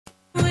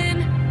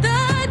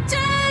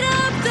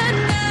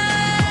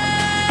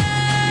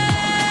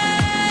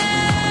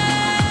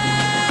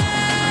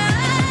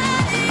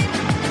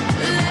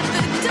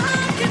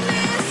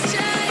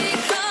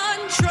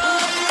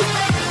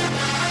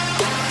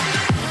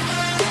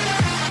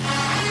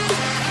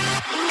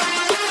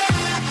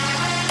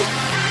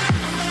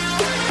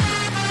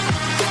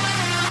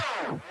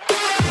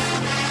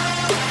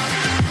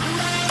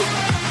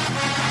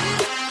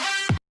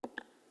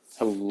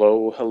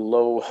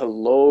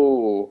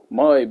Hello,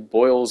 my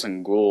boils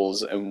and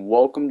ghouls, and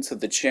welcome to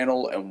the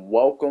channel, and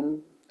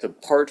welcome to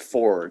part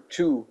 4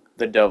 to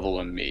The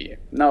Devil in Me.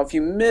 Now, if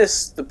you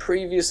missed the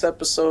previous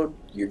episode,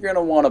 you're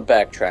gonna want to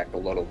backtrack a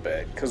little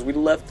bit, because we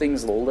left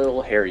things a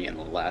little hairy in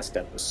the last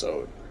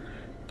episode.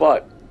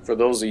 But, for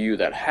those of you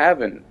that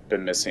haven't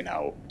been missing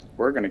out,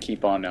 we're gonna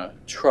keep on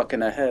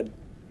trucking ahead.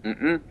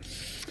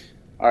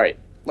 Alright,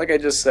 like I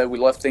just said, we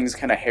left things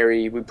kind of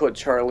hairy. We put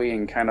Charlie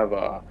in kind of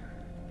a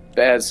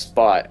bad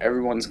spot.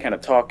 Everyone's kind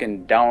of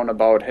talking down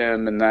about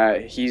him and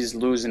that he's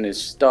losing his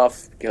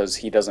stuff because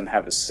he doesn't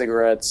have his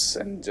cigarettes,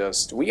 and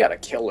just, we got a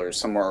killer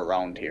somewhere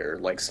around here.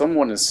 Like,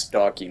 someone is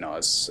stalking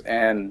us,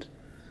 and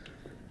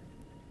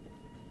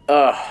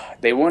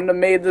they wouldn't have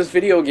made this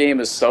video game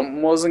if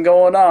something wasn't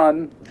going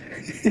on.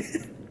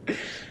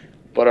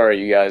 But alright,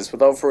 you guys,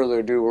 without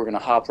further ado, we're gonna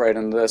hop right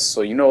into this.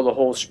 So you know the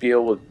whole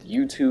spiel with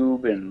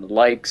YouTube and the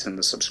likes and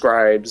the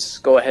subscribes.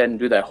 Go ahead and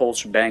do that whole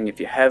shebang if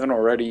you haven't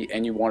already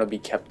and you want to be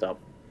kept up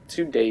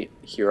to date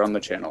here on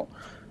the channel.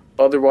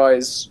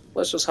 Otherwise,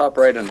 let's just hop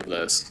right into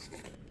this.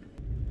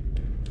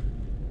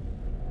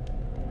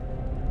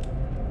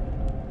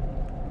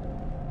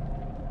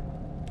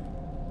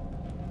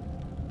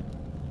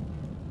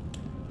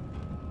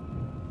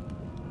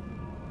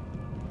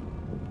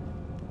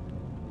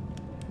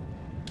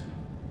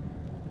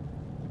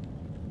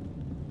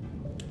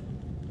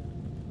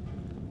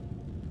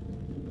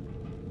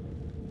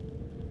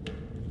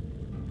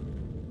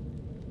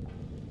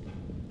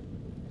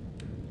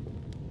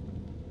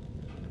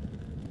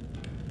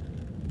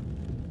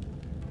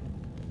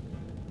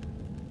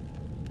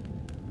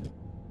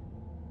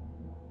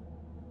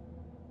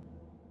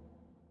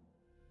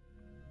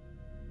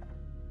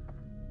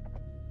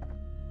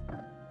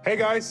 Hey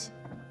guys!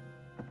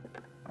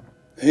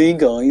 Hey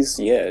guys,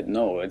 yeah,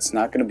 no, it's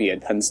not gonna be a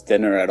tense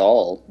dinner at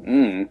all.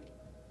 Think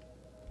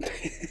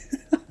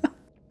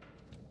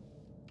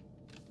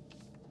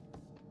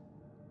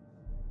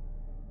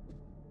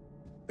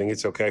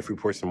it's okay if we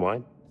pour some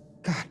wine?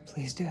 God,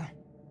 please do.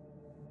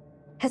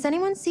 Has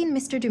anyone seen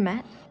Mr.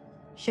 Dumet?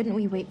 Shouldn't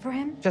we wait for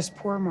him? Just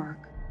poor Mark.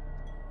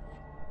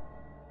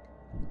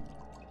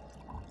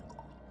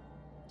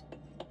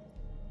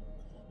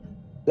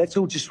 Let's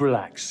all just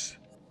relax.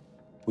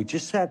 We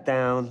just sat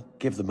down,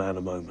 give the man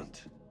a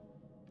moment.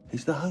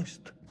 He's the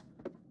host.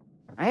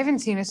 I haven't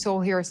seen a soul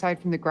here aside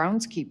from the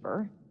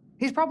groundskeeper.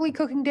 He's probably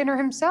cooking dinner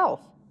himself.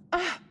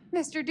 Ah,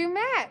 Mr.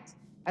 Dumet!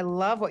 I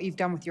love what you've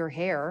done with your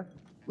hair.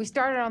 We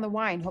started on the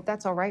wine. Hope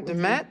that's all right with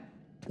Dumet?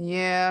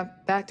 Yeah,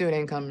 that dude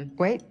ain't coming. you.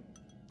 Wait,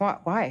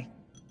 what? Why?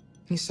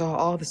 He saw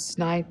all the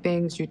snide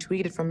things you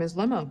tweeted from his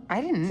limo.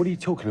 I didn't. What are you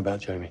talking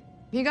about, Jamie?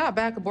 He got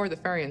back aboard the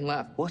ferry and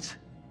left. What?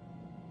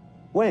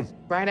 When?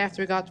 Right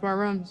after we got to our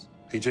rooms.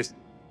 He just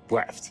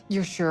left.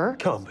 You're sure?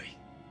 Can't be.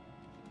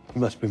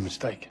 You must be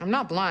mistaken. I'm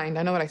not blind,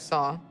 I know what I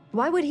saw.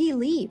 Why would he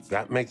leave?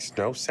 That makes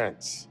no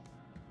sense.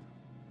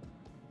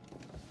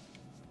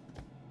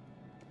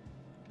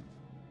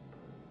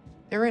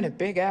 They're in a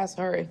big-ass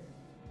hurry.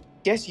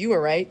 Guess you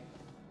were right.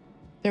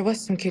 There was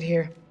some kid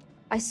here.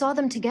 I saw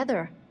them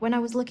together when I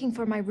was looking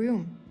for my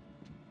room.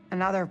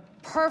 Another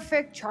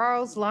perfect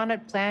Charles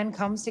Lonnet plan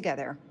comes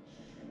together.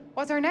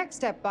 What's our next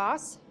step,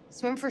 boss?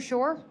 Swim for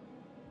shore?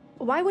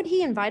 Why would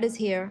he invite us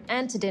here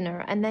and to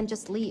dinner and then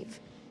just leave?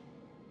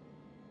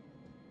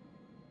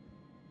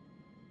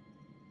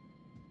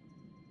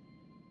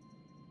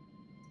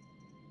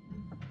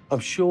 I'm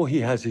sure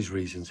he has his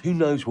reasons. Who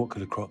knows what could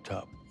have cropped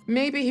up?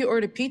 Maybe he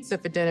ordered pizza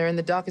for dinner and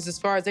the dock is as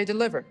far as they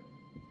deliver.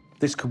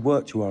 This could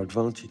work to our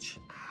advantage.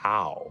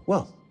 How?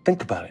 Well,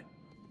 think about it.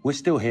 We're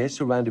still here,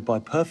 surrounded by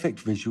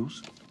perfect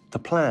visuals. The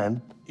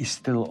plan is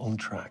still on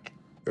track.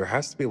 There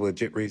has to be a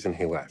legit reason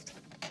he left.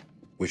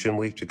 We shouldn't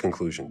leap to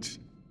conclusions.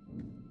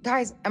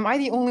 Guys, am I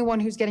the only one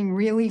who's getting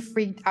really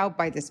freaked out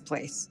by this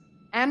place?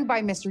 And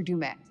by Mr.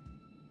 Dumet?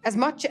 As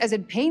much as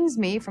it pains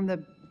me from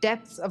the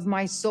depths of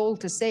my soul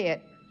to say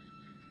it,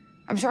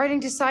 I'm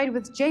starting to side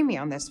with Jamie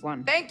on this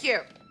one. Thank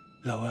you!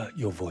 Lower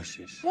your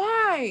voices.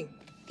 Why?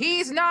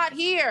 He's not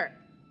here!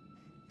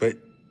 But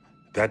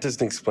that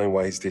doesn't explain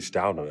why he's ditched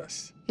out on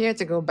us. He had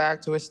to go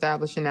back to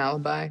establish an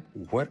alibi.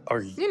 What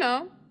are you? You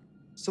know,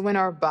 so when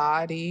our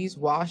bodies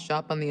wash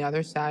up on the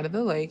other side of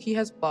the lake, he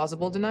has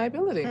plausible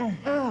deniability.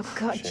 Oh,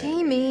 God,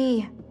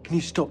 Jamie. Can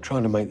you stop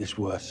trying to make this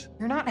worse?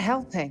 You're not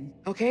helping.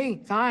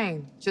 Okay,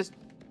 fine. Just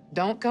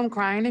don't come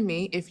crying to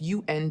me if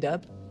you end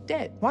up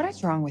dead. What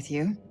is wrong with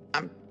you?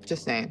 I'm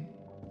just saying.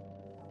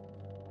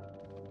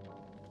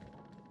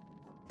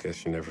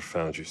 Guess you never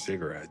found your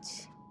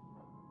cigarettes.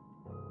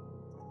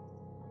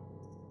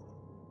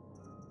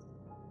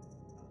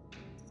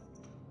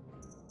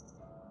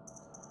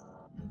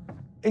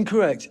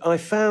 Incorrect. I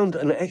found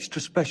an extra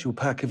special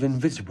pack of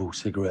invisible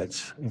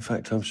cigarettes. In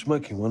fact, I'm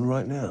smoking one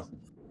right now.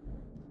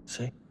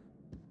 See?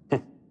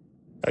 That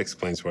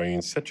explains why you're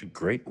in such a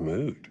great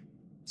mood.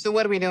 So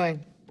what are we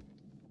doing?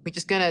 We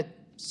just gonna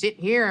sit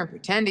here and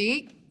pretend to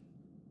eat?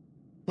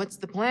 What's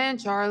the plan,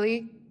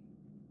 Charlie?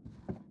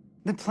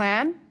 The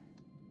plan?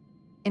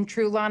 In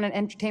true Lawn and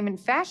Entertainment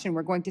fashion,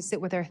 we're going to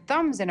sit with our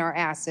thumbs in our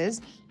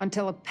asses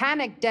until a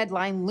panic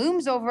deadline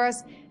looms over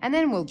us, and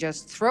then we'll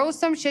just throw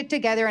some shit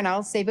together and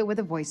I'll save it with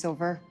a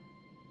voiceover.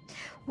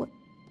 What?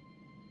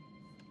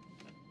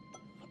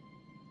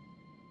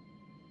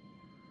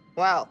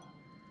 Well,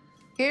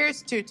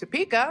 here's to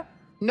Topeka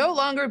no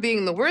longer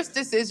being the worst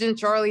decision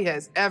Charlie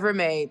has ever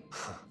made.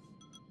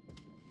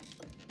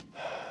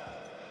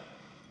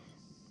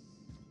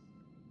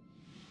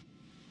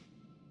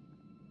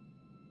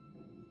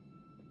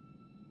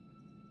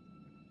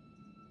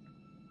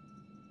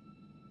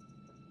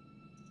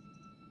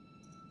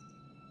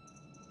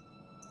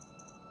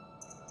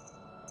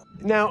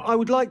 Now, I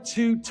would like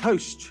to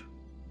toast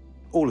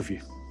all of you.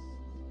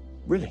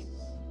 Really.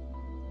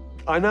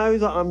 I know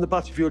that I'm the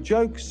butt of your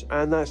jokes,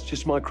 and that's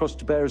just my cross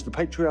to bear as the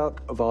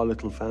patriarch of our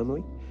little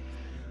family.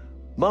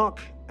 Mark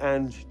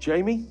and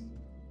Jamie,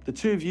 the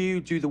two of you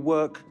do the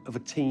work of a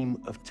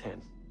team of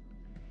 10.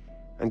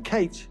 And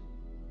Kate,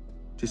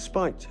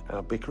 despite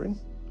our bickering,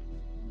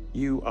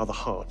 you are the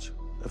heart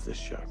of this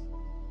show.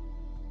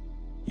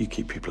 You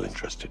keep people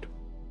interested.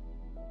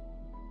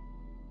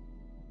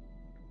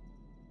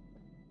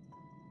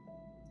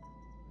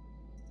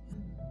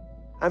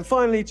 And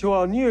finally, to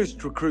our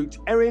newest recruit,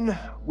 Erin,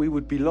 we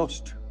would be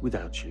lost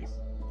without you.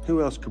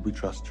 Who else could we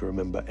trust to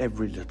remember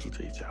every little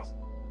detail?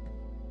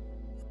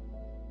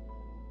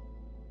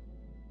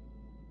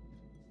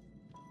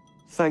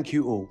 Thank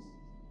you all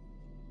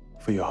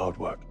for your hard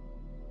work.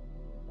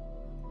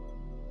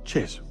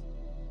 Cheers.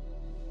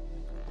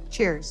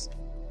 Cheers.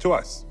 To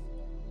us.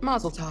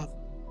 Mazel tov.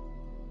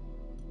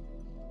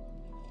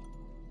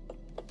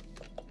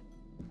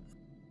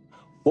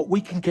 What we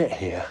can get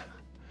here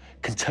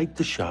can take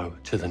the show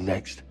to the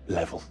next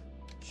level.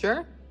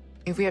 Sure,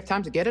 if we have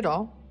time to get it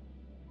all.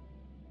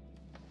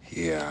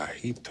 Yeah,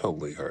 he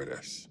totally heard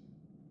us.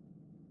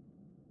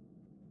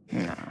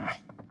 Nah,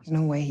 there's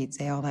no way he'd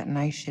say all that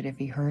nice shit if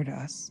he heard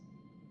us.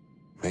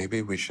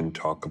 Maybe we shouldn't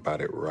talk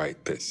about it right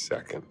this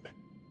second.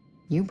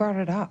 You brought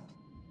it up.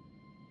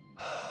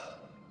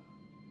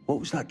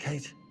 What was that,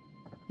 Kate?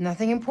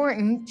 Nothing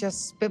important,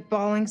 just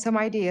spitballing some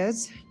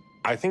ideas.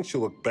 I think she'll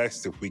look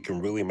best if we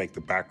can really make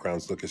the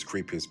backgrounds look as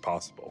creepy as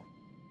possible.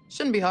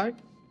 Shouldn't be hard.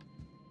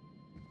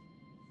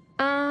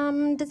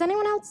 Does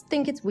anyone else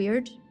think it's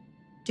weird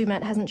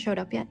Dumet hasn't showed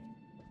up yet?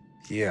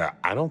 Yeah,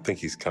 I don't think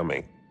he's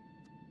coming.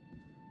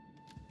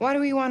 What do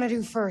we want to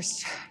do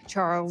first,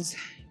 Charles?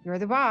 You're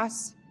the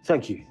boss.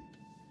 Thank you.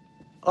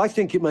 I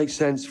think it makes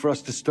sense for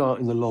us to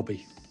start in the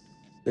lobby.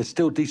 There's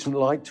still decent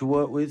light to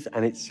work with,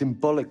 and it's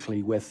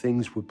symbolically where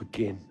things would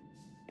begin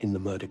in the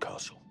murder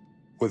castle.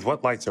 With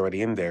what lights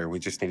already in there, we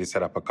just need to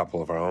set up a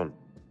couple of our own.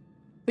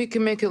 We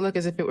can make it look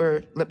as if it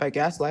were lit by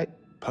gaslight.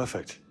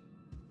 Perfect.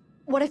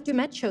 What if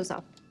Dumet shows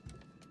up?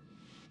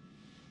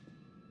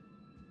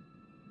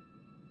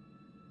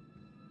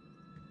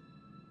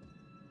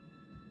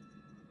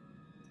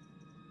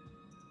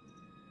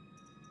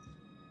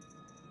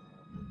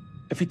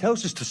 If he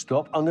tells us to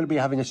stop, I'm going to be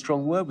having a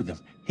strong word with him.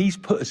 He's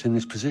put us in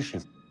this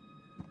position.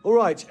 All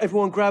right,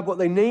 everyone grab what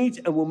they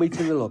need, and we'll meet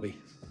in the lobby.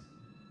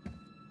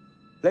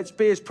 Let's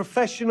be as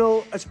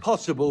professional as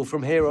possible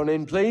from here on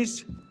in,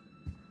 please.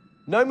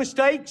 No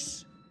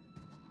mistakes.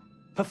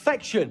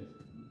 Perfection.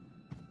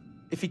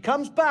 If he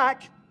comes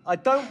back, I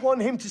don't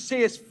want him to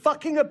see us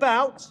fucking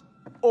about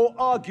or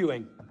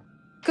arguing.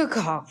 Good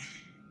call.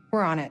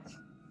 We're on it.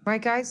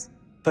 Right, guys?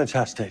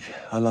 Fantastic.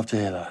 I love to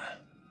hear that.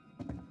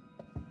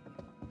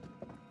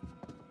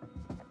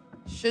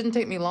 Shouldn't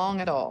take me long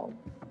at all.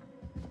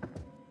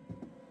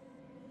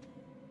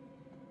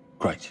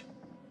 Great.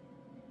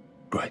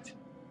 Great.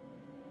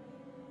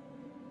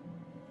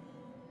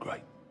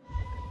 Great.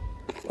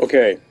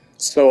 Okay,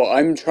 so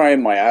I'm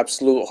trying my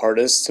absolute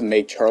hardest to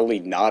make Charlie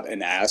not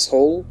an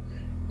asshole,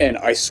 and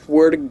I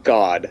swear to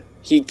God,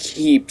 he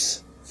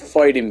keeps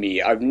fighting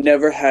me. I've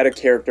never had a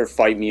character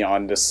fight me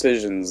on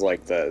decisions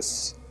like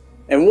this.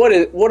 And what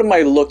am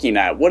I looking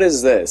at? What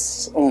is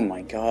this? Oh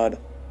my God.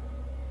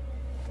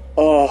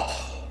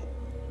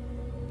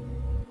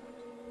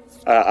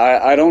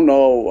 I don't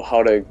know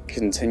how to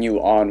continue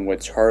on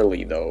with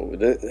Charlie, though.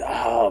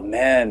 Oh,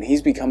 man,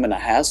 he's becoming a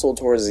hassle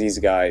towards these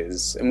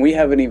guys. And we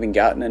haven't even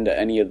gotten into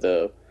any of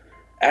the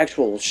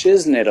actual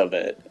shiznit of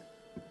it.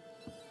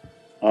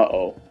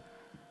 Uh-oh.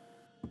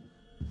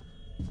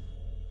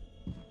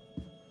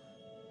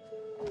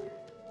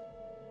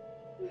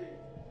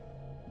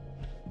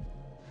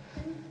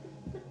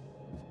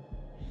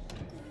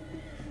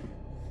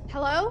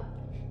 Hello?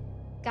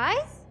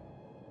 Guys?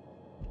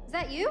 Is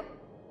that you?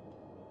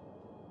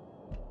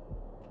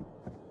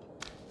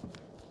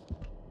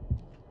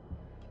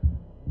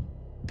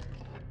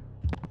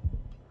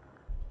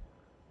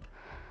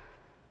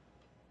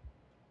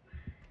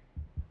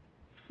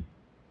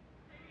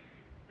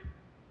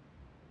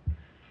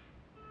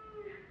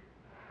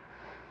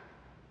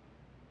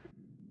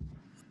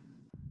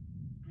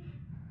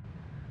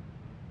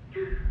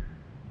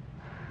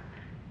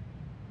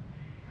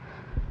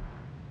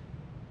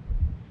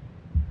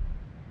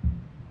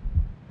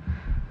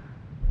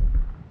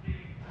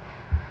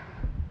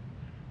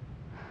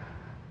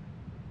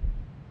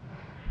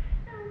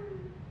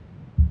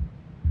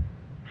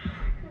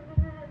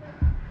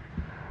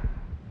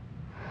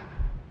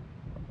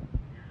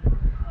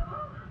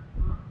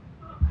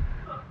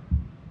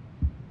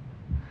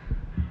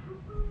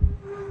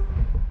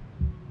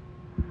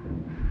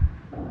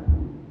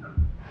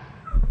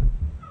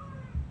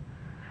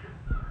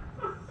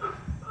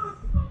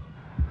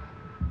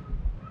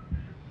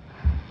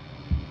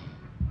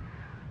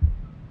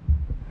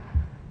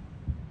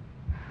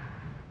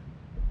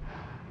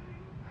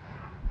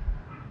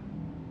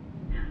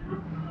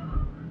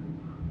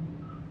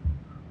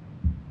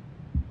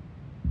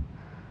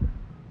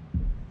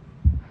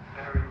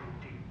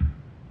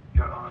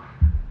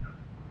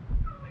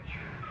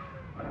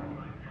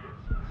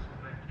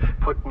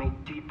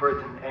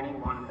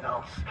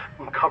 else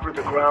and cover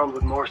the ground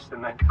with more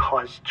cement to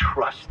cause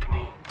trust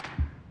me.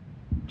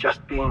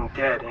 Just being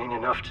dead ain't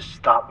enough to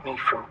stop me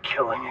from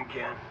killing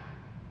again.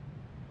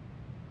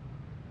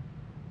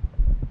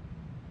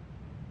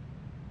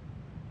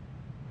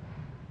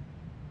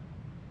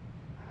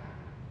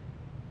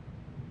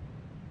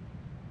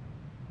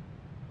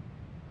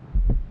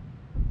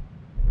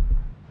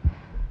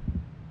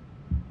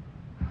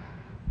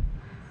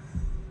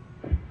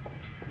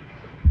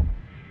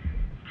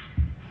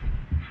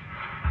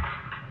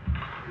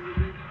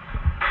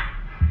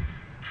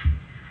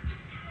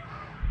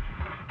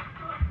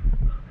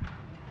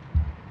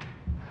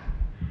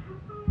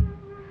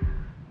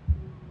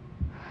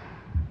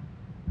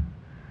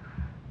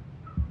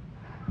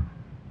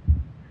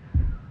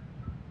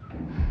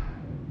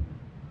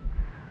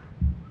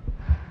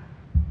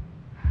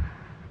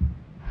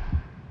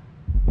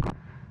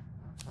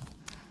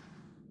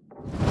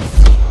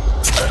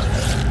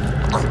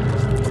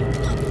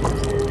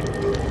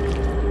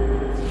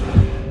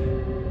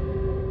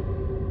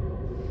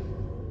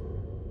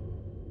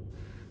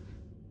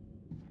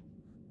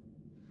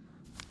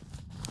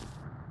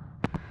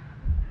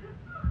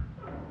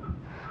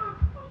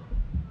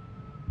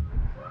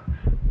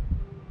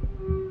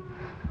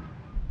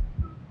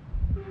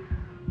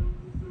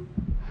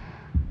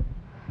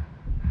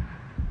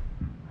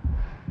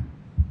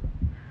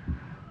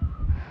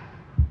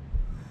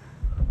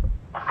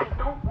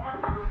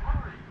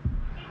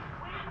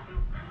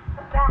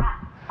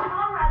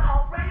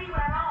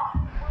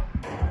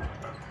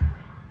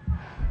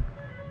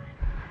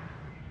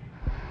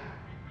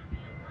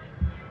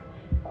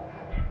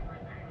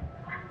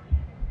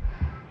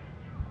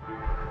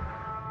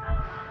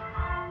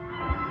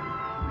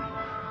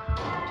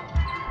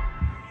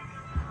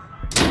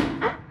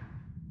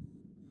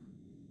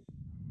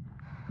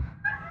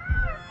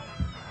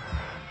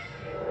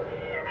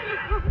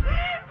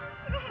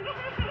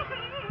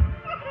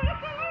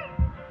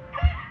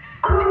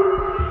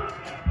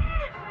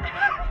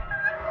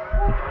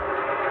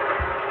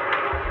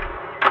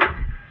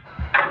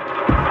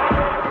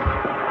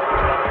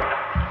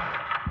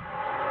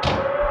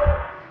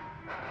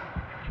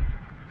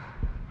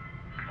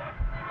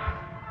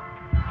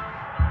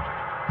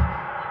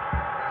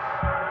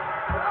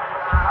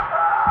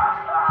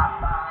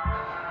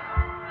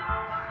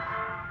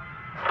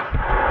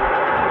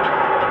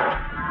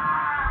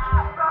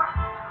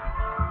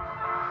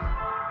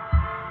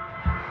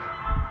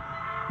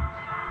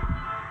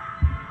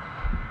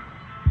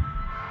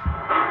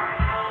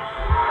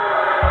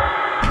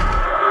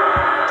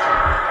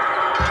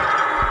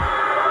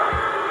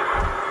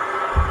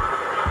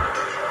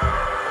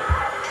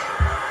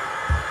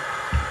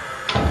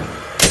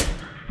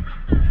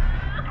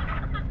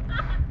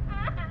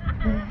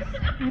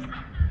 This is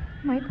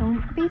my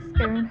Don't Be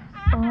Scared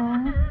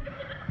song.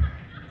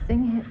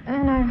 Sing it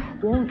and I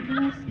won't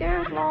be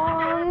scared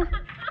long.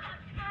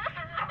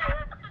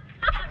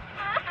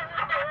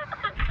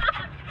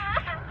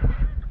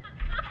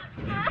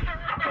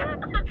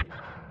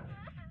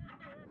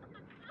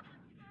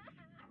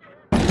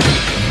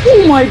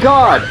 Oh my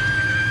god!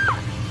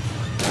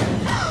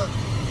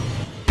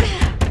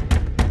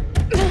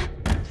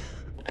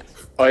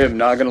 I am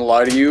not gonna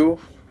lie to you.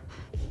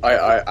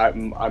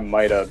 I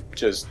might have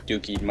just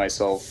dookied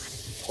myself.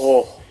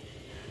 Oh.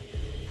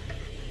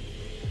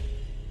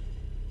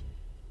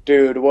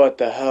 Dude, what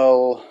the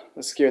hell?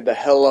 That scared the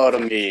hell out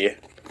of me.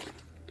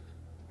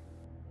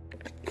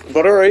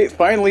 But alright,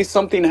 finally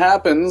something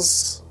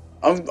happens.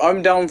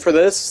 I'm down for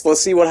this.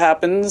 Let's see what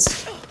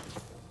happens.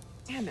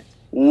 Damn it.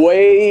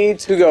 Way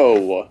to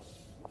go.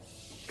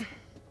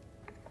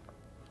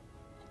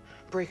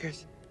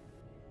 Breakers.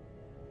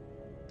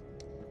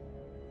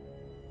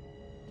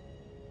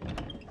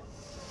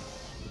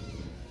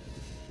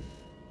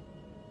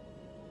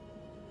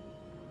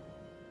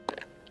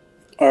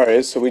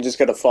 Alright, so we just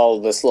gotta follow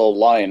this little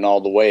line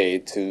all the way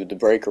to the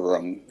breaker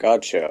room.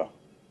 Gotcha.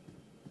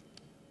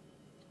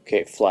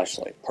 Okay,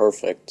 flashlight.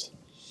 Perfect.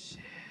 Shit.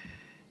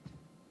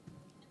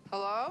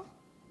 Hello?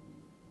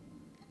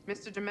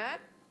 Mr. Dumet?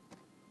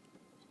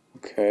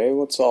 Okay,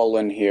 what's all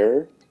in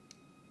here?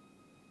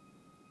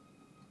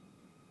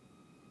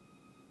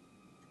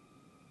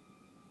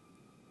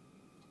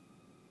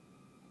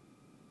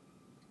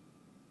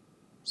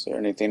 Is there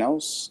anything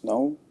else?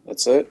 No?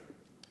 That's it?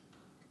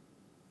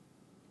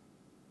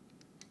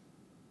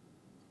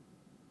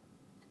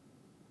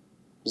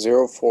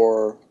 Zero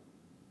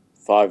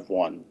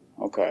 0451.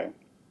 Okay.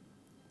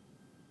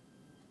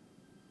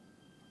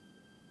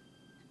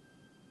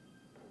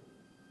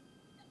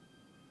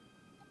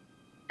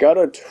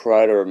 Gotta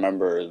try to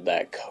remember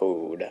that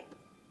code.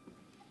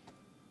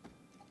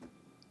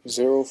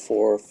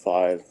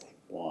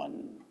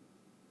 0451.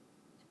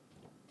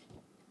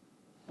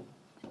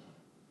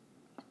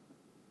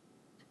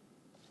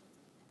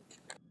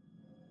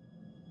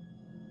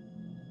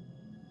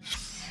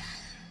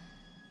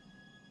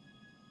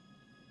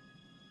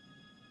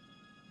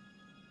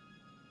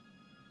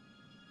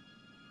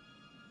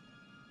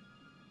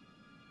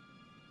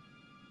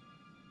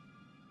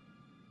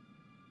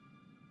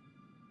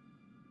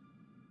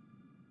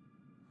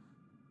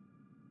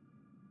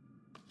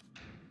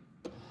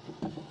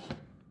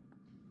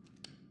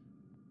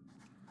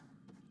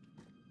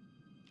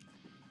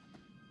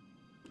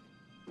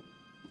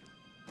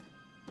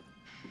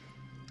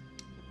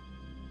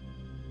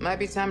 Might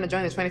be time to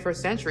join the 21st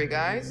century,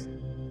 guys.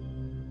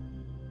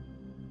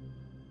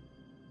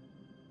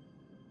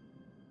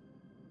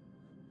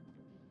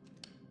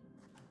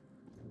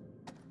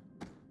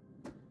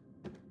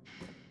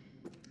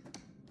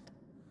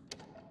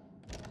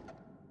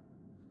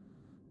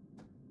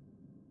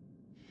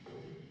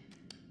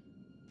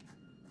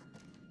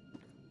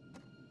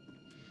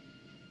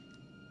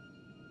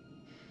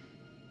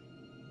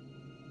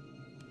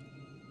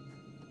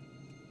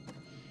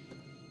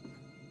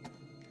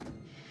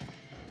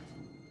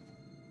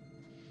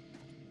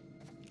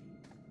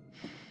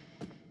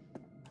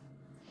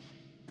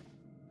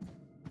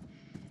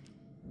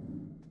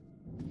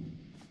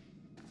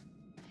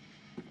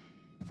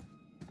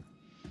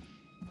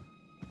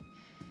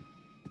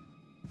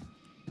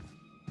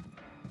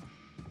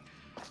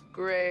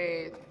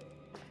 Great.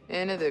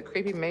 Into the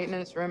creepy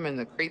maintenance room in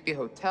the creepy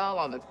hotel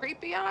on the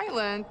creepy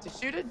island to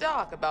shoot a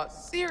doc about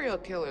serial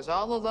killers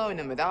all alone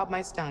and without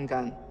my stun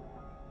gun.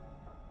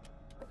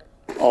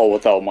 Oh,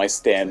 without my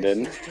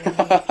stand-in.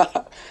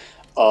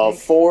 Make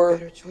 4,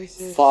 better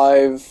choices.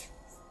 5,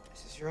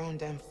 This is your own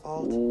damn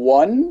fault.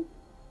 1.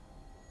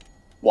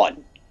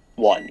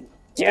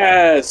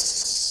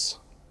 Yes!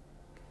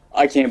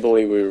 I can't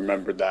believe we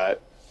remembered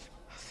that.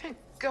 Thank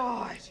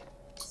God.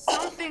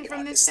 Something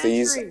from this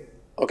These. century.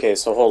 Okay,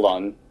 so hold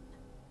on.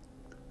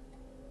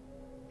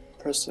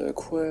 Press to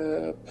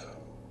equip.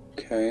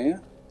 Okay.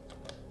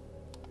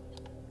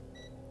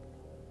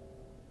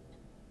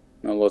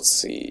 Now let's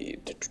see.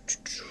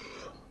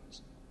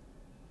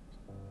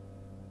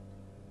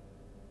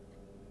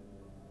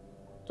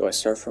 Do I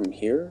start from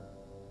here?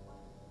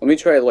 Let me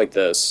try it like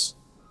this.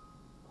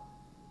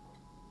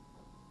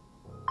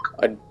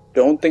 I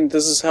don't think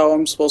this is how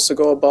I'm supposed to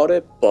go about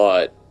it,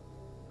 but...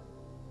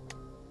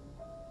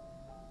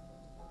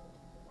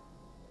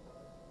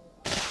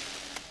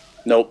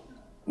 Nope.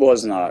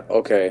 Was not.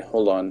 Okay,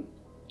 hold on.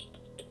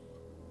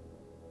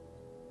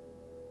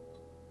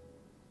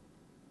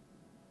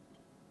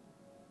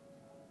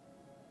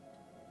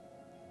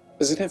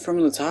 Isn't it from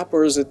the top,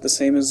 or is it the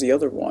same as the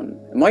other one?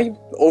 Am I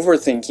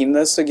overthinking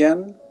this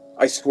again?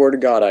 I swear to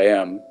God I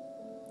am.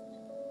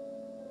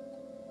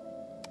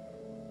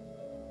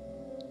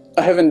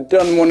 I haven't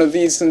done one of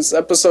these since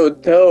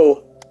episode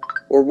 2.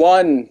 Or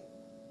 1.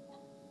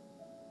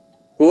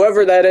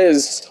 Whoever that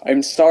is,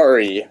 I'm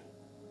sorry.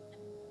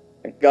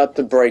 I got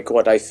to break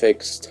what I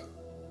fixed.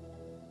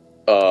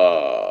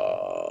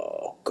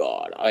 Oh,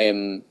 God. I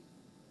am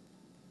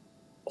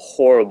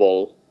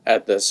horrible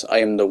at this. I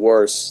am the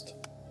worst.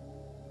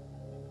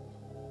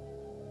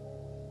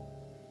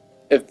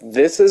 If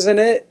this isn't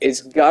it,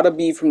 it's gotta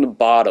be from the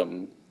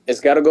bottom. It's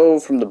gotta go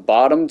from the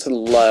bottom to the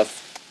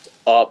left,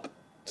 up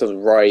to the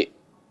right.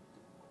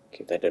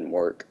 Okay, that didn't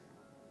work.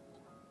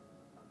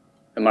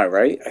 Am I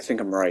right? I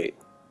think I'm right.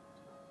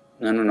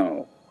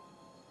 No.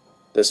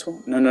 This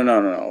one?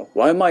 No.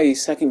 Why am I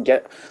second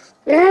get...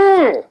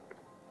 I'm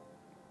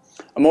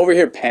over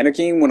here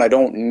panicking when I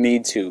don't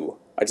need to.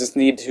 I just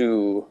need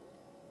to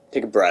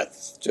take a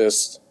breath.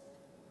 Just...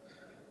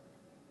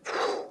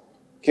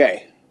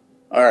 Okay.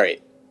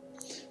 Alright.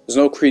 There's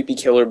no creepy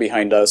killer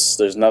behind us.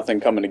 There's nothing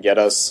coming to get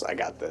us. I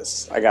got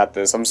this.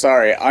 I'm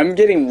sorry. I'm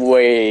getting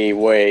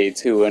way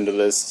too into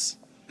this.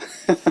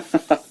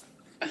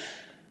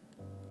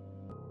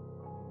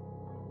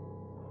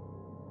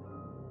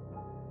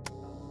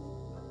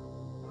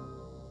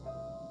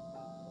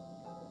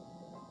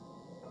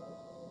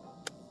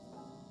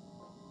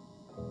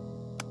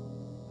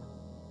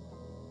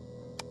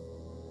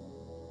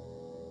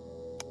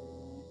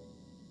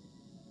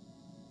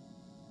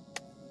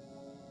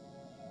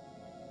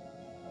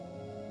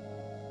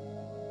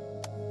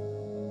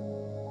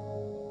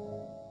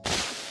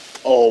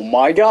 Oh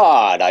my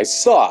God, I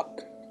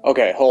suck.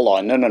 Okay, hold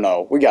on.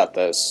 No. We got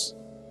this.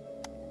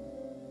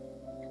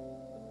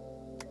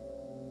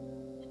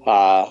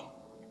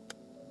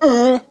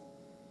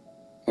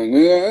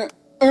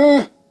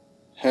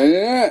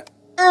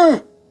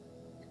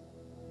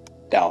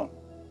 Down.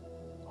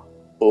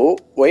 Oh,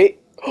 wait.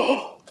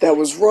 That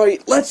was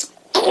right. Let's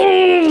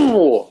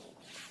go!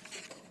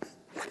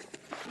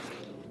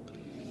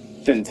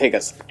 Didn't take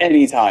us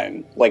any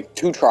time. Like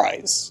 2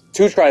 tries.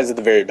 2 tries at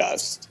the very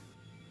best.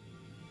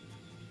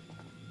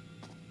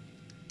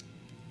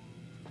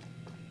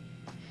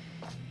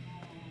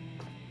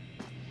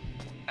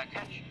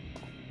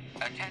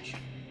 Attention.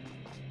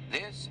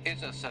 This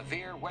is a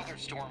severe weather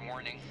storm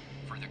warning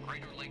for the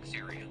Greater Lakes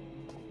area.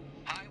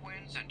 High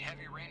winds and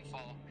heavy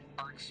rainfall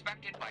are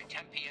expected by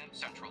 10 p.m.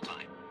 Central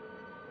Time.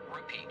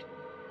 Repeat.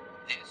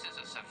 This is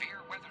a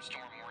severe weather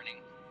storm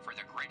warning for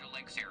the Greater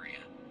Lakes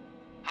area.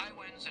 High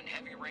winds and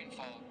heavy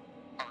rainfall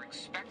are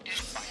expected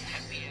by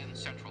 10 p.m.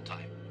 Central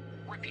Time.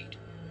 Repeat.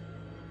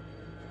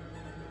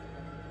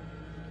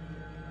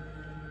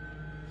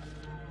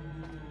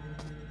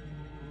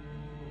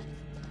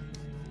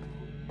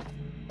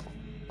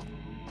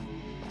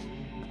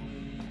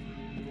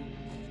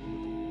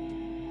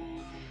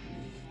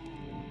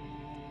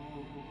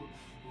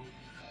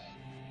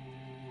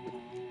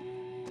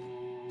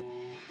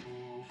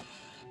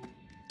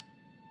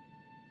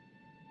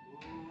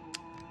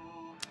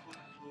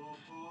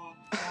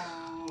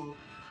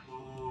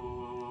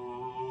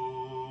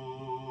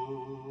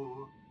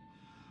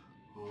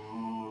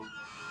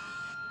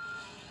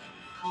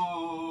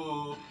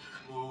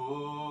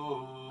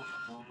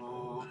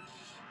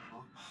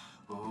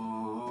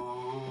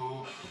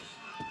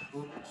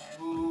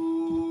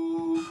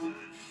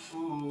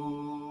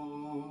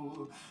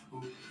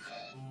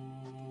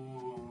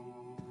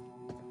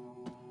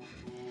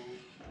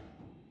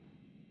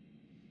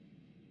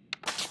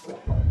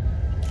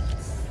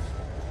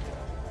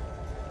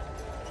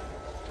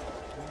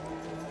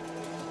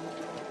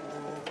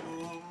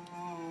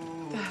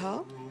 The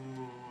hell?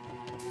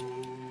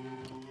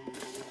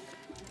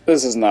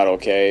 This is not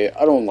okay.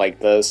 I don't like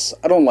this.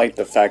 I don't like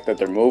the fact that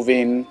they're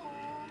moving.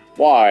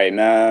 Why,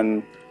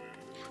 man?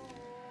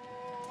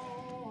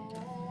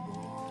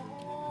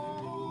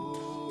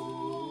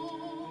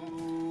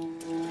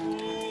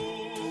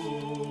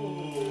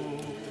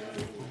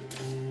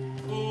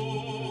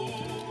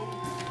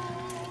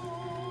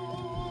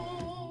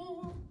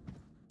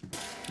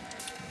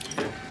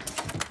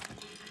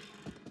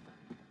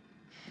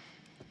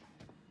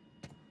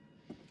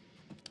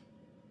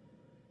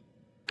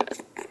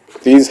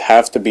 These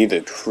have to be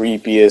the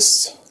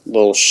creepiest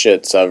little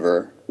shits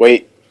ever.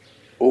 Wait.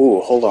 Ooh,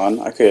 hold on.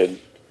 I could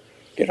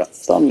get a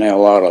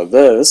thumbnail out of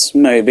this,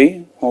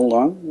 maybe. Hold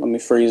on. Let me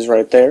freeze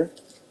right there.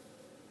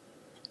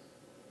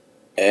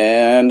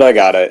 And I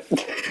got it.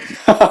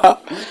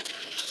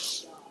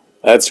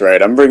 That's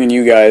right. I'm bringing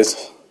you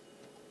guys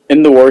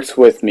in the works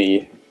with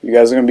me. You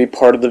guys are going to be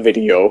part of the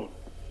video.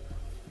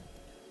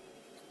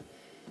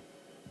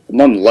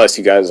 Nonetheless,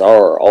 you guys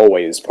are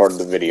always part of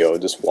the video,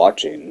 just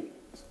watching.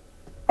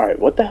 Alright,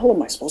 what the hell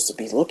am I supposed to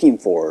be looking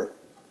for?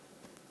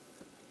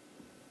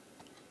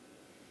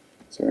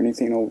 Is there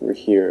anything over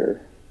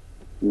here?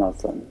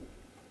 Nothing.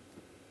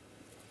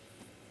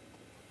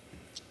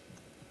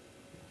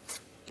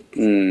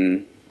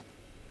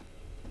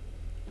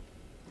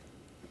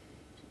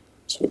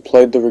 So we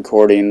played the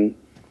recording.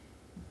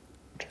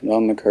 Turned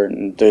on the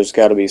curtain. There's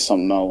gotta be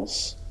something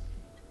else.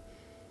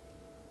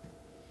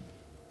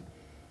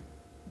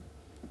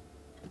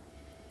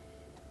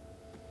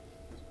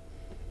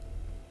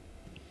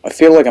 I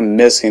feel like I'm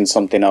missing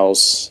something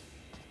else.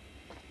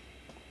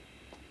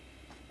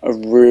 I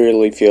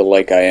really feel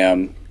like I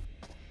am.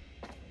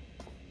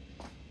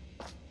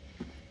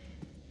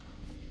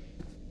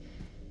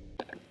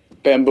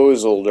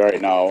 Bamboozled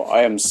right now.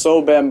 I am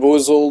so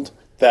bamboozled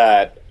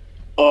that,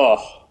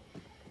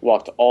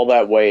 walked all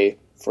that way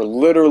for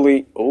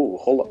literally, oh,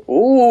 hold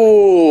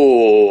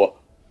on.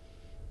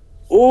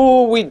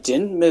 Ooh, we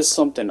didn't miss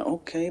something.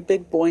 Okay,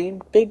 big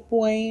Bwayne, I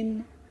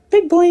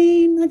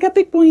got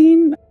big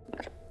Bwayne.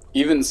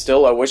 Even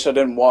still, I wish I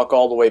didn't walk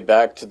all the way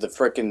back to the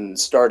frickin'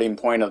 starting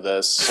point of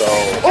this, so...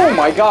 Oh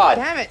my god!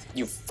 Damn it!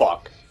 You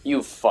fuck. You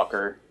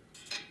fucker.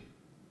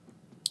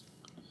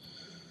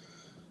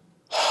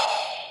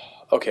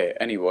 Okay,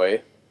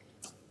 anyway.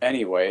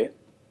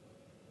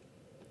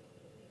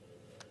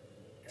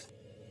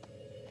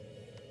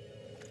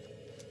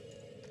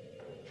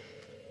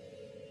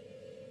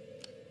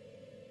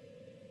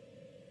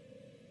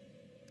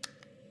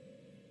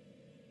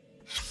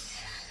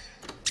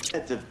 I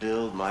had to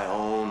build my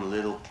own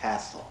little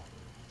castle,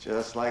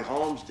 just like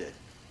Holmes did.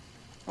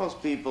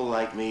 Most people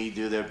like me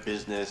do their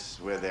business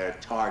where their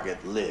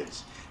target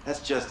lives.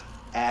 That's just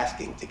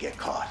asking to get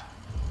caught.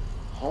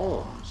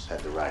 Holmes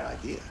had the right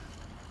idea.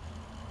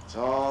 It's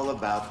all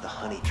about the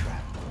honey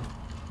trap.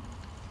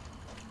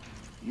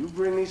 You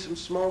bring me some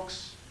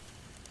smokes,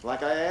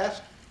 like I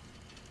asked?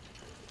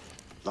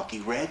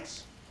 Lucky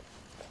Reds?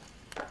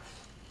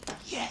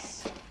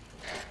 Yes.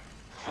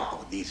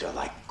 Oh, these are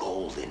like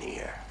gold in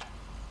here.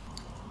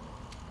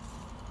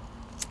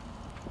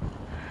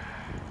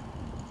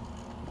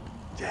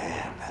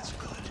 Damn, that's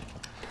good.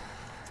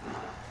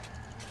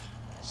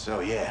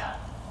 So yeah,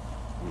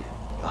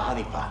 a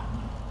honeypot.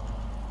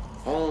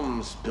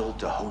 Holmes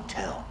built a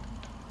hotel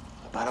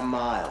about a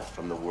mile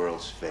from the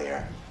World's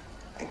Fair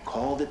and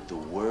called it the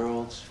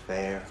World's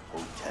Fair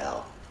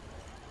Hotel,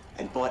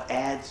 and bought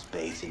ad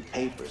space in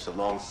papers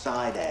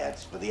alongside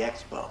ads for the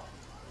expo.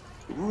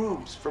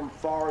 Rubes from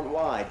far and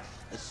wide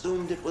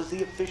assumed it was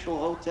the official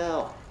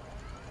hotel.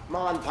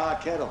 Ma and Pa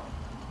Kettle.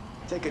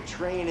 Take a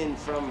train in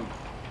from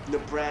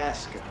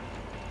Nebraska.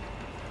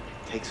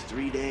 Takes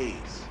 3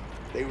 days.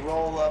 They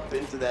roll up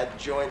into that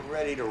joint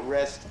ready to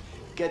rest,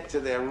 get to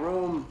their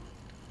room,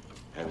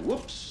 and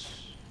whoops,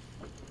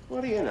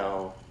 what do you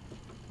know?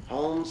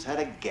 Holmes had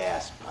a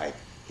gas pipe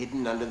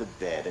hidden under the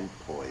bed and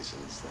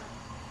poisons them.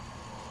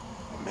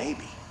 Or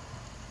maybe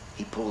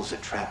he pulls a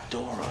trap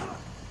door on them.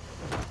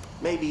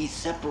 Maybe he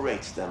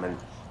separates them and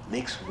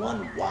makes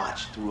one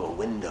watch through a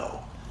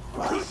window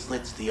while he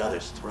slits the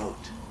other's throat.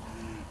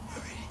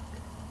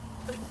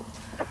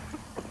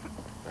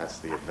 That's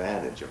the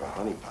advantage of a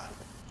honeypot.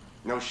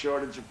 No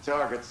shortage of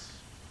targets.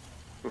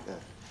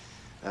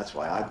 That's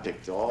why I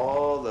picked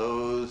all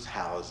those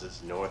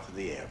houses north of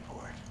the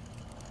airport.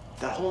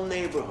 That whole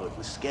neighborhood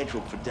was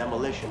scheduled for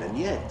demolition, and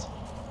yet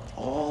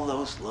all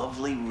those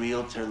lovely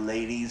realtor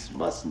ladies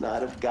must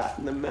not have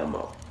gotten the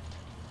memo.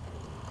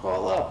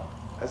 Call up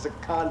as a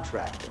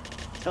contractor.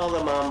 Tell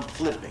them I'm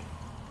flipping.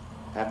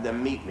 Have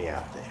them meet me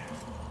out there.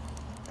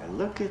 And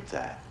look at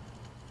that.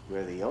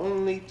 We're the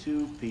only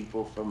two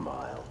people for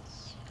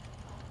miles.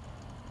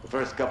 The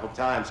first couple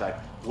times I'd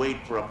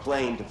wait for a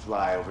plane to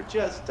fly over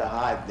just to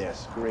hide their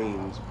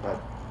screams,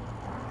 but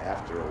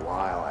after a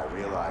while I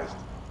realized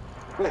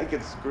they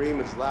could scream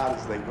as loud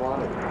as they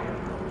wanted.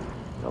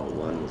 No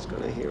one was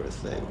gonna hear a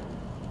thing.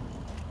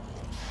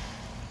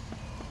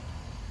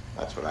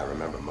 That's what I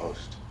remember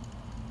most.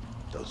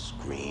 Those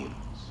screams.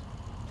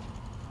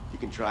 You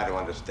can try to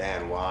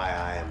understand why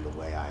I am the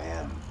way I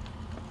am.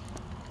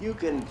 You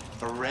can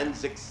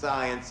forensic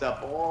science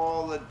up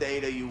all the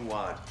data you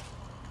want.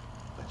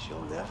 But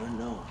you'll never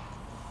know.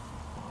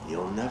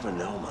 You'll never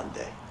know,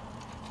 Monday.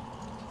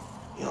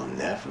 You'll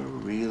never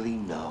really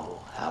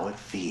know how it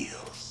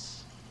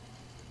feels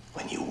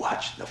when you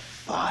watch the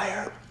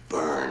fire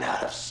burn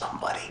out of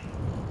somebody.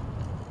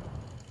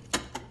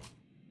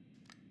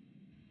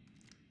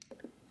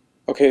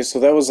 Okay, so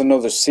that was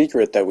another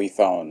secret that we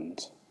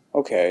found.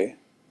 Okay.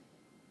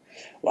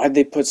 Why'd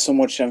they put so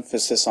much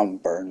emphasis on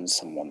burning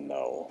someone,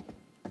 though?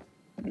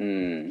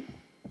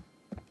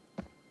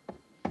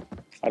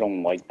 I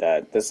don't like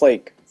that. That's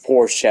like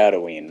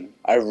foreshadowing.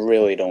 I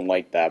really don't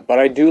like that. But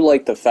I do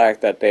like the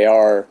fact that they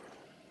are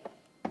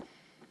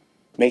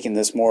making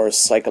this more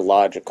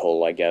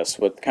psychological, I guess,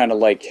 with kind of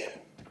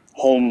like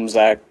Holmes'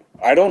 act.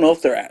 I don't know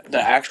if they're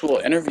the actual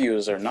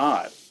interviews or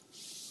not.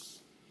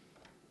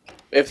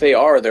 If they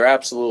are, they're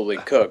absolutely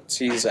cooked.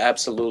 He's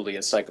absolutely a How are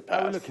we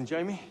psychopath. looking,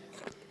 Jamie?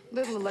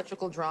 Little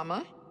electrical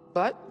drama,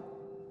 but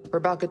we're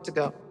about good to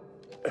go.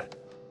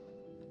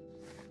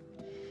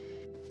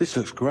 This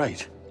looks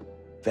great.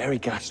 Very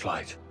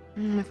gaslight.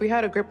 If we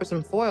had a grip with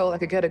some foil, I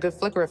could get a good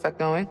flicker effect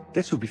going.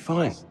 This will be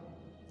fine.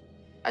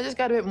 I just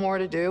got a bit more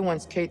to do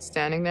once Kate's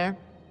standing there.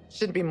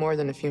 Shouldn't be more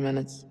than a few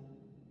minutes.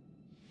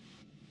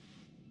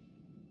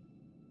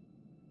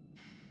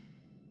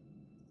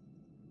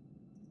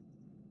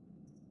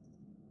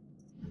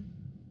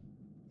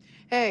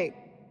 Hey,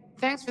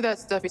 thanks for that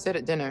stuff you said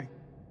at dinner.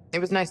 It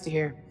was nice to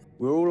hear.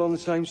 We're all on the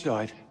same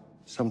side.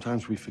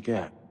 Sometimes we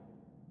forget.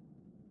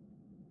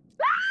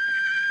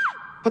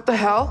 What the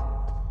hell?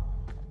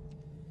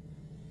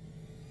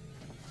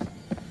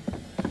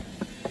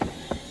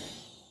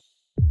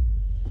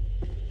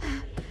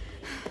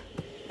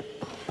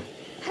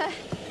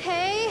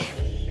 Hey,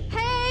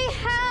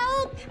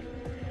 help!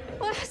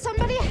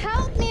 Somebody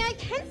help me! I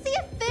can't see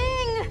a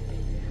thing!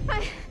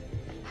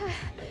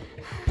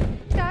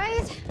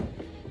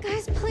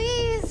 Guys,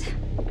 please!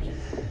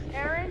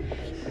 Aaron?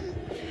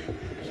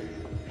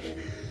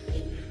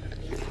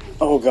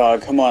 Oh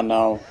god, come on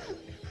now.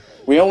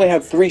 We only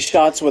have 3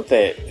 shots with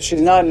it.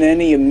 She's not in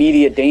any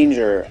immediate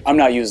danger. I'm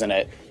not using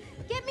it.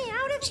 Get me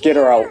out of Just get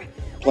her here! out.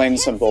 Plain and I can't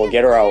simple. see a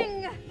Get her out.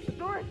 thing.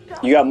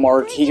 You got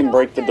Mark. He can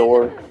break the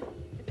door.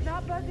 It's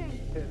not buzzing.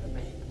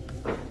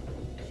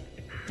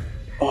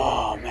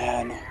 Oh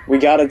man. We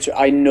gotta...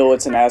 I know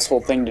it's an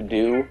asshole thing to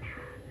do.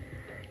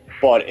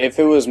 But if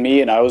it was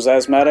me and I was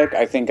asthmatic,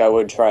 I think I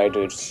would try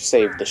to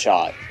save the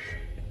shot.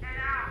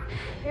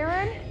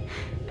 Aaron?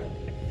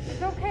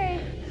 It's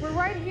okay. We're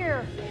right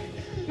here.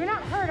 You're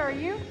not hurt, are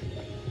you?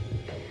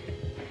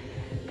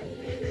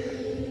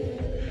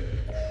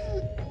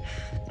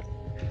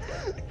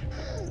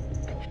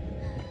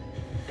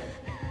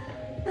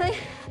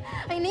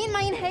 I need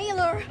my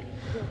inhaler.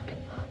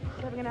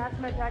 Having an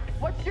asthma attack.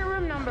 What's your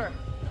room number?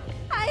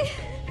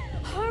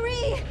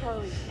 Hurry!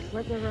 Charlie,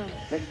 where's your room?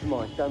 Next to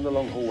mine, down the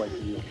long hallway to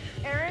you.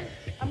 Aaron,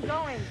 I'm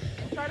going.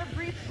 Try to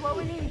breathe slow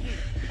and easy.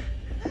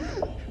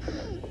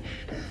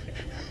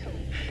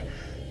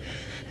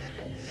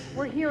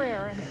 We're here,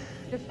 Aaron.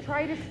 Just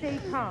try to stay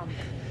calm.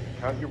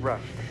 Count your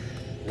breaths.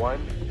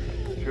 1,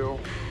 2,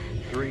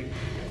 3,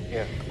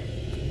 in.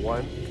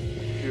 1,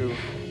 2,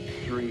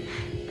 3,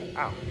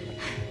 out.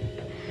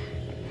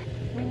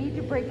 We need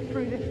to break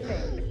through this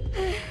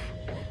thing.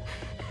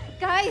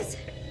 Guys,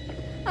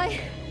 I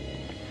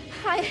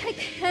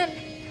can't.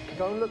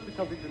 Go and look for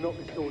something to knock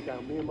this door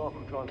down. Me and Mark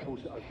will try and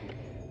force it open.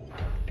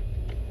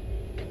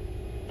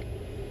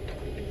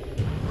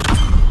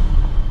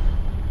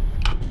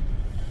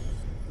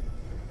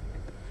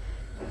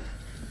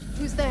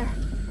 Who's there?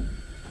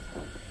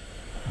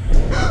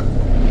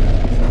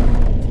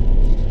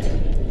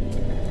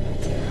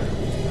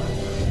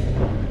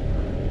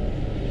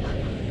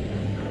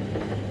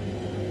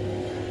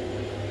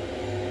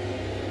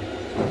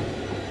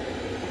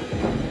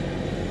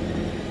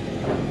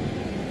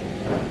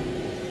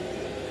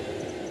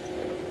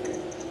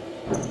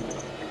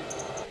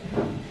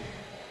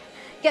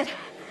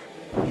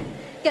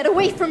 Get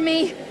away from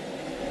me!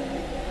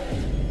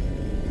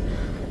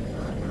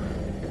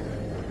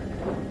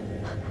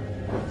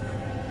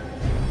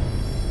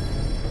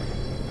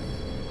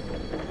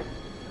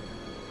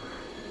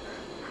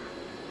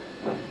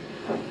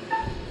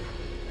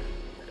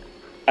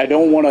 I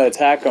don't want to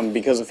attack him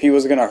because if he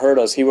was going to hurt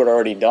us, he would have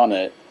already done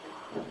it.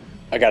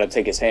 I gotta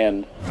take his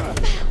hand.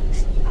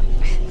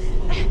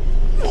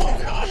 Oh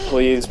god,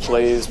 please,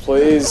 please,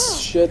 please.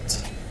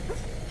 Shit.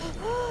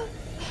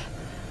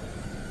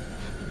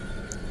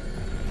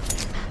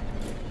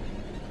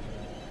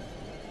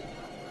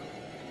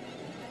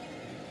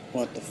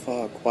 What the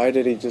fuck? Why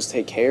did he just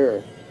take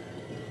care?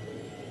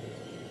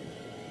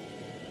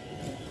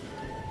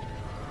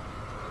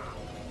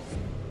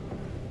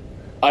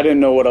 I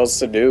didn't know what else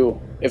to do.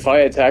 If I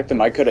attacked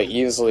him, I could have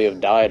easily have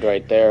died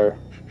right there.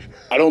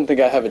 I don't think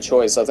I have a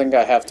choice. I think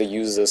I have to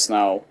use this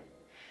now.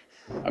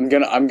 I'm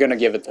gonna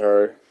give it to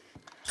her.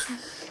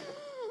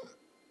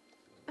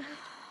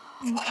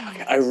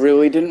 I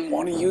really didn't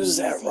want to use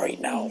that right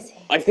now.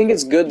 I think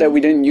it's good that we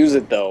didn't use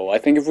it though. I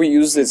think if we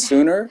used it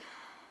sooner...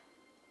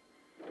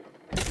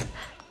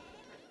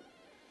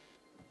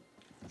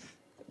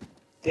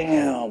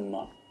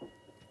 Damn.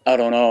 I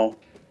don't know.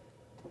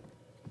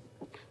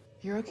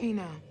 You're okay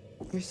now.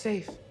 You're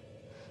safe.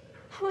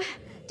 What?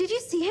 Did you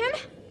see him?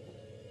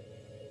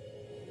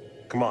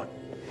 Come on.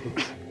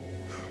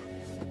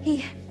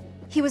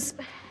 He was...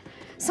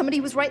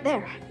 Somebody was right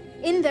there.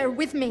 In there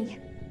with me.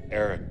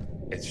 Erin,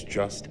 it's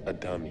just a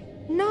dummy.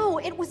 No,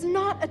 it was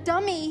not a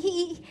dummy.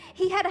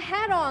 He had a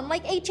hat on,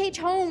 like H.H.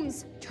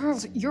 Holmes.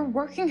 Charles, you're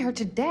working her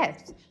to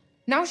death.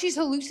 Now she's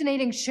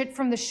hallucinating shit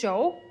from the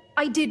show?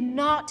 I did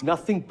not.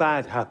 Nothing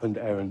bad happened,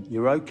 Erin.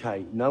 You're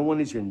okay. No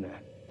one is in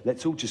there.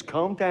 Let's all just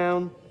calm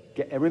down,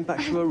 get Erin back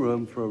to her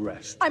room for a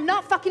rest. I'm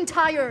not fucking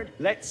tired.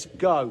 Let's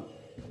go.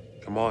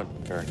 Come on,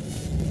 Erin.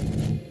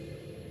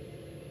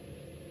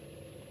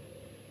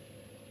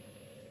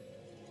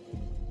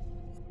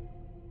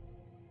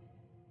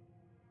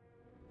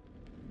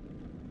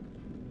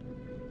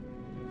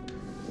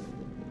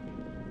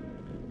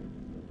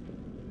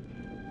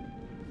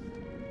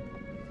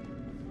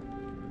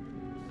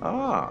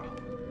 Ah,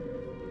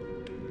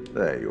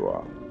 there you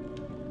are.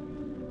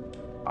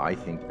 I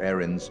think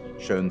Erin's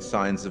shown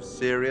signs of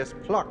serious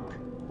pluck,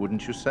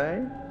 wouldn't you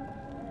say?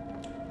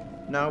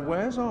 Now,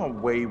 where's our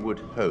wayward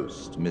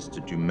host,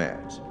 Mr.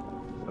 Dumet?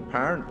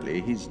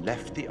 Apparently, he's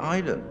left the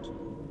island.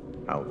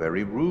 How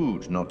very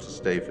rude not to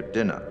stay for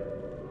dinner.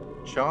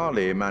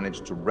 Charlie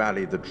managed to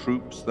rally the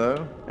troops,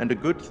 though, and a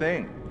good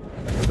thing,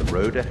 for the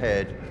road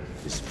ahead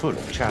is full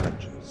of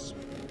challenges.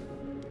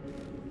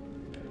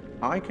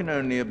 I can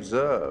only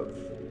observe,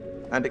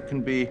 and it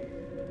can be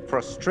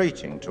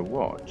frustrating to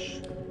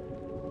watch.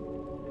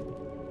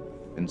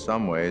 In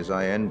some ways,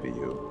 I envy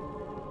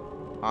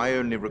you. I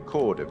only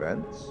record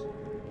events.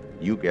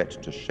 You get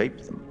to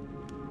shape them.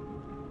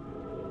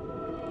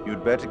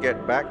 You'd better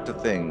get back to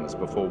things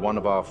before one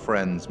of our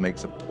friends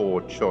makes a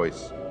poor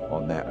choice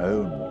on their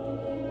own.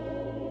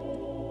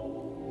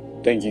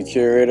 Thank you,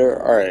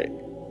 Curator. Alright,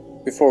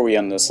 before we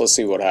end this, let's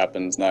see what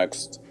happens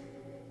next.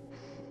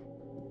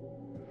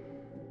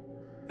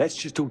 Let's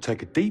just all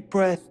take a deep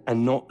breath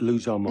and not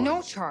lose our minds.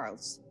 No,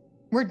 Charles.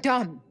 We're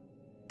done.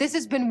 This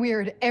has been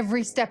weird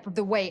every step of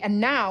the way, and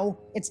now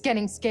it's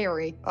getting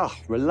scary. Ah,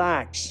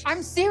 relax.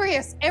 I'm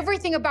serious.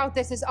 Everything about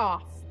this is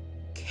off.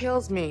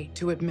 Kills me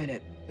to admit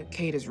it, but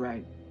Kate is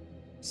right.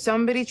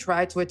 Somebody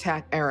tried to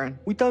attack Erin.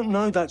 We don't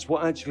know that's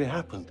what actually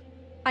happened.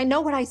 I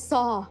know what I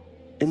saw.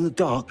 In the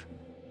dark.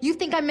 You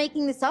think I'm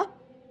making this up?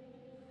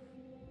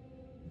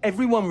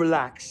 Everyone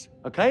relax,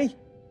 okay?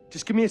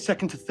 Just give me a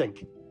second to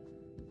think.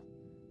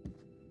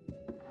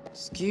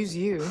 Excuse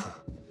you.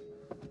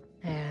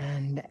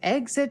 And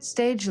exit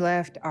stage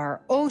left,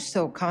 our oh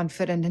so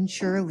confident and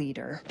sure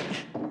leader.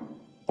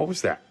 What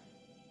was that?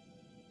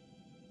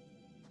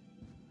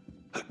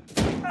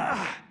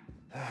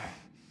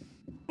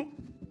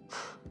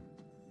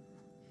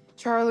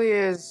 Charlie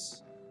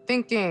is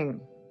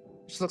thinking,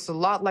 which looks a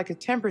lot like a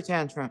temper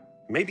tantrum.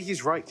 Maybe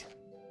he's right.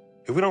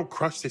 If we don't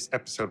crush this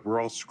episode,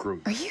 we're all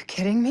screwed. Are you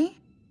kidding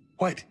me?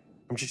 What?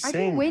 I'm just I've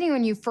saying. been waiting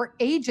on you for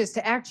ages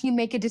to actually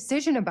make a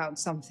decision about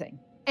something.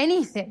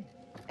 Anything.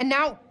 And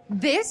now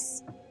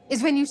this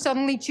is when you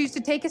suddenly choose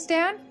to take a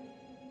stand?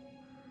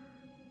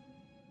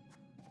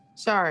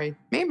 Sorry,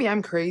 maybe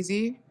I'm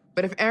crazy,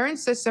 but if Erin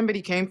says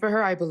somebody came for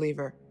her, I believe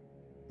her.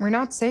 We're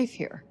not safe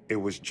here. It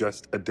was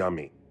just a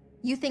dummy.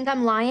 You think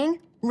I'm lying?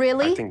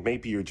 Really? I think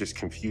maybe you're just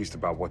confused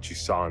about what you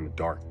saw in the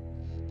dark.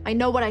 I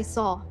know what I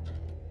saw.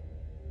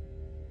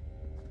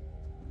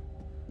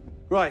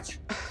 Right.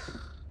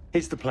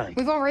 Here's the plan.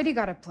 We've already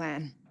got a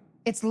plan.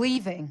 It's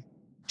leaving.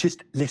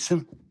 Just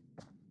listen.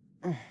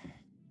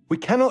 We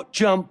cannot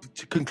jump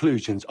to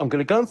conclusions. I'm going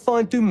to go and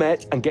find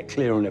Dumet and get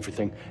clear on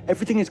everything.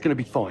 Everything is going to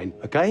be fine,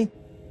 okay?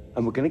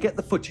 And we're going to get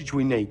the footage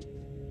we need.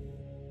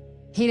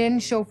 He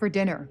didn't show for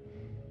dinner.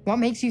 What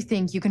makes you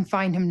think you can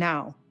find him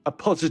now? A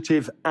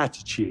positive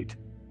attitude.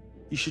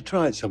 You should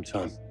try it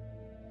sometime.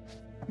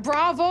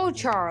 Bravo,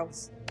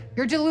 Charles.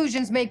 Your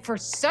delusions make for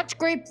such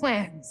great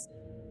plans.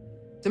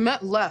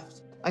 Dumet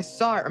left. I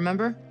saw it,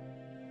 remember?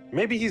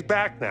 Maybe he's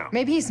back now.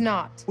 Maybe he's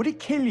not. Would it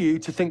kill you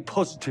to think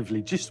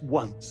positively just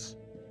once?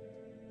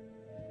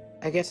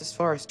 I guess as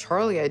far as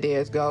Charlie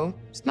ideas go,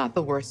 it's not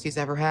the worst he's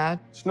ever had.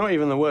 It's not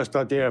even the worst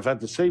idea I've had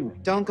this evening.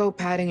 Don't go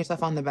patting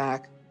yourself on the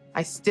back.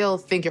 I still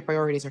think your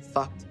priorities are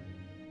fucked.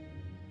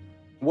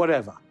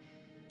 Whatever.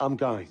 I'm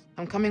going.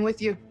 I'm coming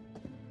with you.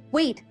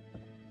 Wait.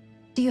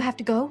 Do you have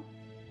to go?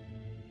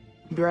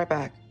 I'll be right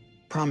back.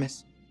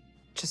 Promise.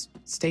 Just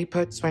stay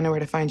put so I know where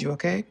to find you,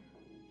 okay?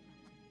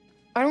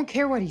 I don't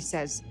care what he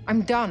says.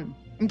 I'm done.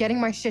 I'm getting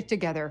my shit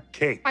together.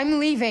 Kate. I'm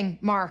leaving,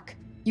 Mark.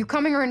 You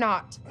coming or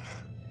not?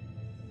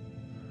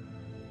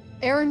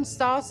 Erin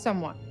saw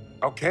someone.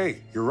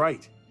 Okay, you're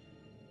right.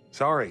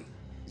 Sorry.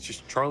 It's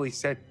just Charlie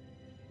said.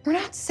 We're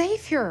not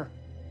safe here.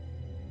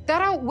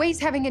 That outweighs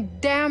having a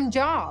damn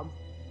job.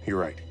 You're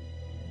right.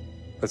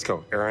 Let's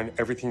go, Aaron.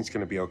 Everything's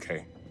gonna be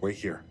okay. Wait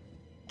here.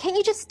 Can't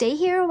you just stay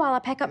here while I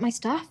pack up my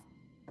stuff?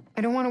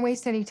 I don't want to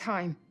waste any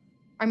time.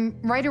 I'm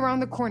right around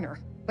the corner.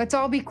 Let's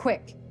all be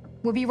quick.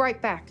 We'll be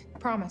right back.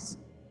 Promise.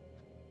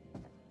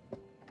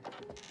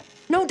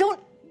 No, don't.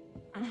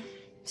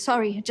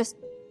 Sorry, just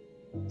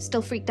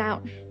still freaked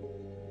out.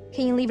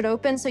 Can you leave it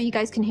open so you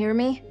guys can hear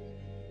me?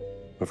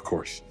 Of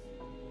course.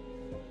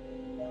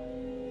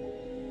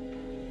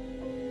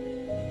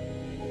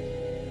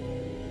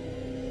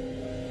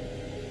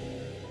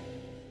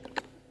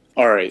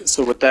 Alright,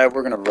 so with that,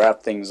 we're gonna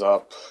wrap things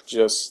up.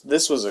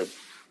 This was a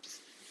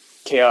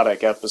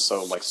chaotic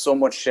episode. Like, so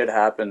much shit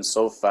happened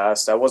so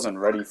fast. I wasn't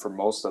ready for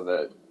most of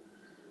it.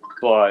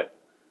 But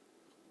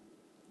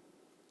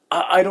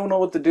I don't know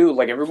what to do.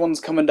 Like, everyone's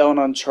coming down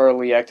on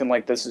Charlie, acting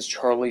like this is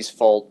Charlie's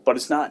fault, but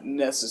it's not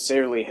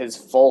necessarily his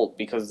fault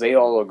because they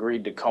all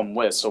agreed to come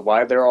with. So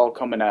why they're all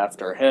coming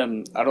after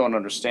him, I don't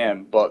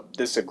understand. But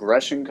this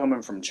aggression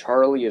coming from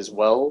Charlie as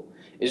well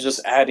is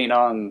just adding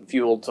on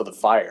fuel to the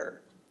fire.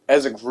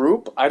 As a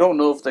group, I don't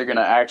know if they're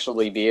gonna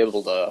actually be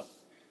able to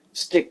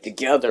stick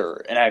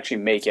together and actually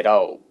make it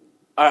out.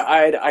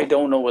 I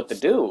don't know what to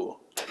do.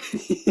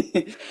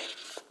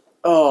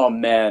 Oh,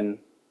 man.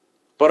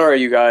 But alright,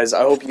 you guys,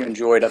 I hope you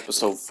enjoyed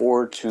episode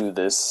 4 to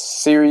this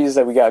series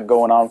that we got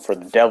going on for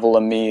The Devil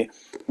and Me.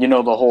 You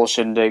know, the whole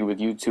shindig with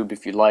YouTube.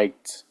 If you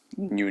liked,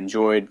 you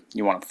enjoyed,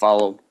 you want to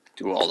follow,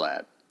 do all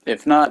that.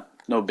 If not,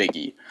 no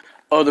biggie.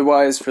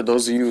 Otherwise, for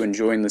those of you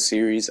enjoying the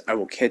series, I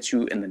will catch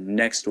you in the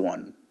next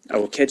one. I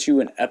will catch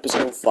you in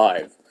episode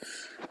 5.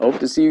 I hope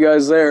to see you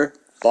guys there.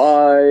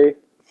 Bye.